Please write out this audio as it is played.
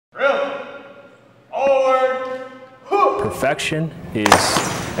perfection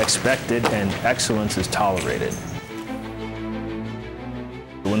is expected and excellence is tolerated.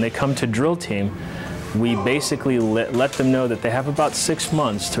 When they come to drill team, we basically let them know that they have about 6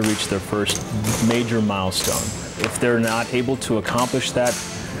 months to reach their first major milestone. If they're not able to accomplish that,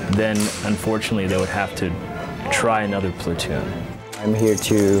 then unfortunately they would have to try another platoon. I'm here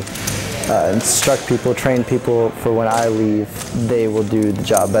to instruct people, train people for when I leave, they will do the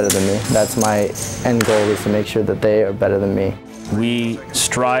job better than me. That's my end goal, is to make sure that they are better than me. We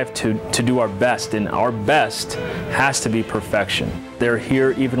strive to do our best, and our best has to be perfection. They're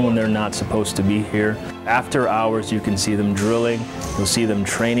here even when they're not supposed to be here. After hours, you can see them drilling, you'll see them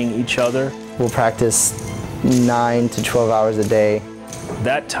training each other. We'll practice 9 to 12 hours a day.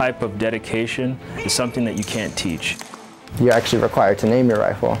 That type of dedication is something that you can't teach. You're actually required to name your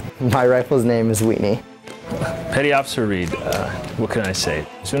rifle. My rifle's name is Wheatley. Petty Officer Reed, what can I say?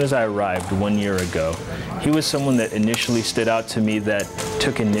 As soon as I arrived 1 year ago, he was someone that initially stood out to me that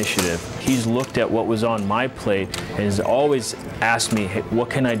took initiative. He's looked at what was on my plate and has always asked me, hey, what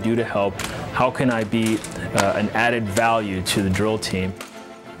can I do to help? How can I be an added value to the drill team?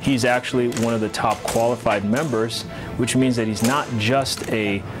 He's actually one of the top qualified members, which means that he's not just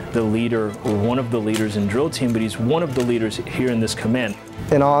the leader or one of the leaders in drill team, but he's one of the leaders here in this command.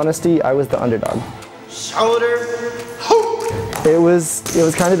 In all honesty, I was the underdog. Shoulder, hoop! It was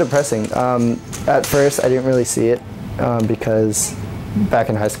kind of depressing. At first, I didn't really see it because back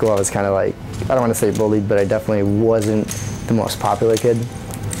in high school, I was kind of like, I don't want to say bullied, but I definitely wasn't the most popular kid.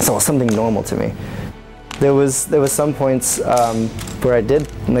 So it was something normal to me. There was some points where I did,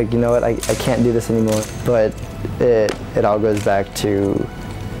 like, you know what, I can't do this anymore. But it all goes back to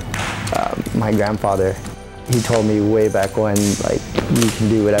my grandfather. He told me way back when, like, you can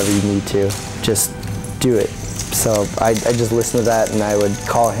do whatever you need to, just do it. So I just listened to that, and I would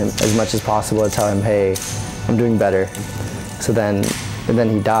call him as much as possible to tell him, hey, I'm doing better. So then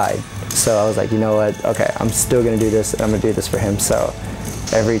he died. So I was like, you know what, okay, I'm still gonna do this, and I'm gonna do this for him. So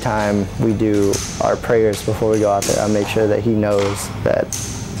every time we do our prayers before we go out there, I make sure that he knows that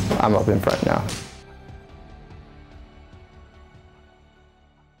I'm up in front now.